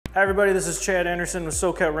Hi everybody, this is Chad Anderson with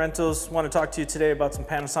SoCat Rentals. I want to talk to you today about some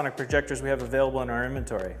Panasonic projectors we have available in our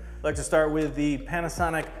inventory. I'd like to start with the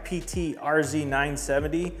Panasonic PT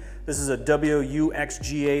RZ970. This is a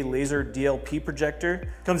WUXGA laser DLP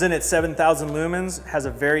projector. Comes in at 7,000 lumens, has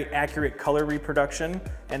a very accurate color reproduction,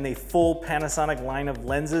 and the full Panasonic line of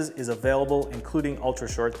lenses is available, including ultra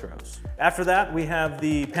short throws. After that, we have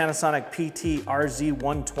the Panasonic PT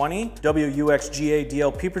RZ120 WUXGA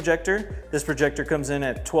DLP projector. This projector comes in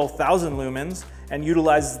at 12,000 lumens and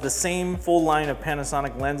utilizes the same full line of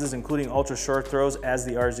Panasonic lenses, including ultra short throws, as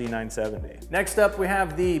the RZ970. Next up, we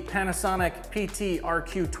have the Panasonic PT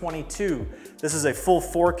RQ22. This is a full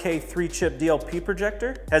 4K 3-chip DLP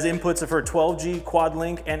projector. Has inputs for 12G, quad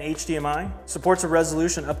link, and HDMI. Supports a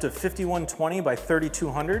resolution up to 5120 by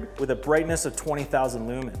 3200 with a brightness of 20,000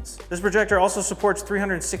 lumens. This projector also supports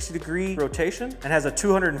 360-degree rotation and has a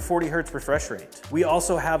 240 Hz refresh rate. We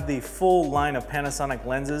also have the full line of Panasonic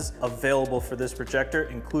lenses available for this projector,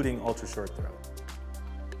 including ultra short throw.